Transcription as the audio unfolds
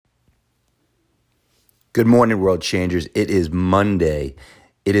Good morning, world changers. It is Monday.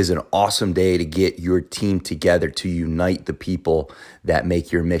 It is an awesome day to get your team together to unite the people that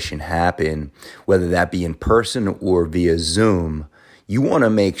make your mission happen, whether that be in person or via Zoom. You want to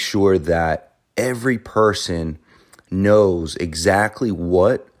make sure that every person knows exactly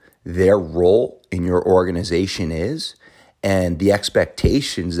what their role in your organization is and the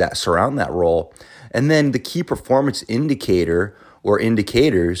expectations that surround that role. And then the key performance indicator or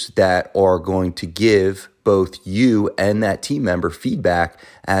indicators that are going to give both you and that team member feedback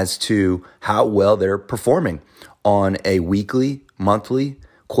as to how well they're performing on a weekly, monthly,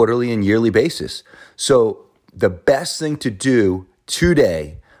 quarterly, and yearly basis. So the best thing to do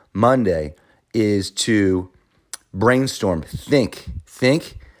today, Monday, is to brainstorm, think,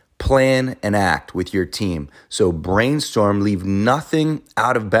 plan, and act with your team. So brainstorm, leave nothing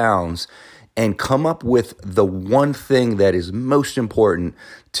out of bounds, and come up with the one thing that is most important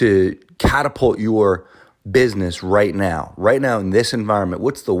to catapult your business right now in this environment.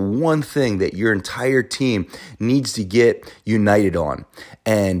 What's the one thing that your entire team needs to get united on?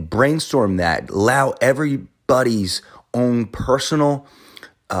 And brainstorm that. Allow everybody's own personal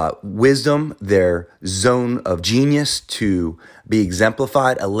wisdom, their zone of genius to be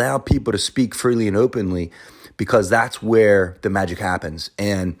exemplified. Allow people to speak freely and openly, because that's where the magic happens.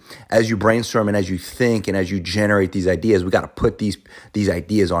 And as you brainstorm and as you think and as you generate these ideas, we got to put these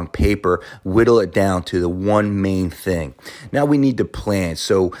ideas on paper, whittle it down to the one main thing. Now we need to plan.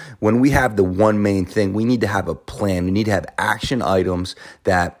 So when we have the one main thing, we need to have a plan. We need to have action items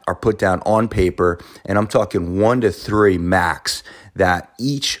that are put down on paper. And I'm talking 1 to 3 max, that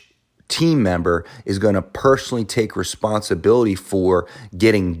each team member is going to personally take responsibility for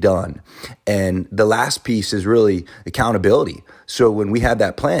getting done. And the last piece is really accountability. So when we have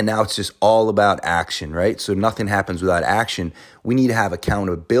that plan, now it's just all about action, right? So nothing happens without action. We need to have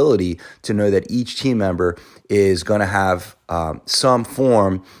accountability to know that each team member is going to have some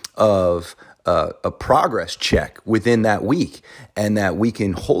form of a progress check within that week, and that we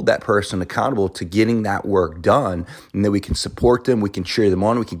can hold that person accountable to getting that work done, and that we can support them, we can cheer them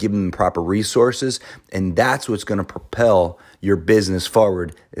on, we can give them the proper resources, and that's what's going to propel your business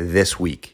forward this week.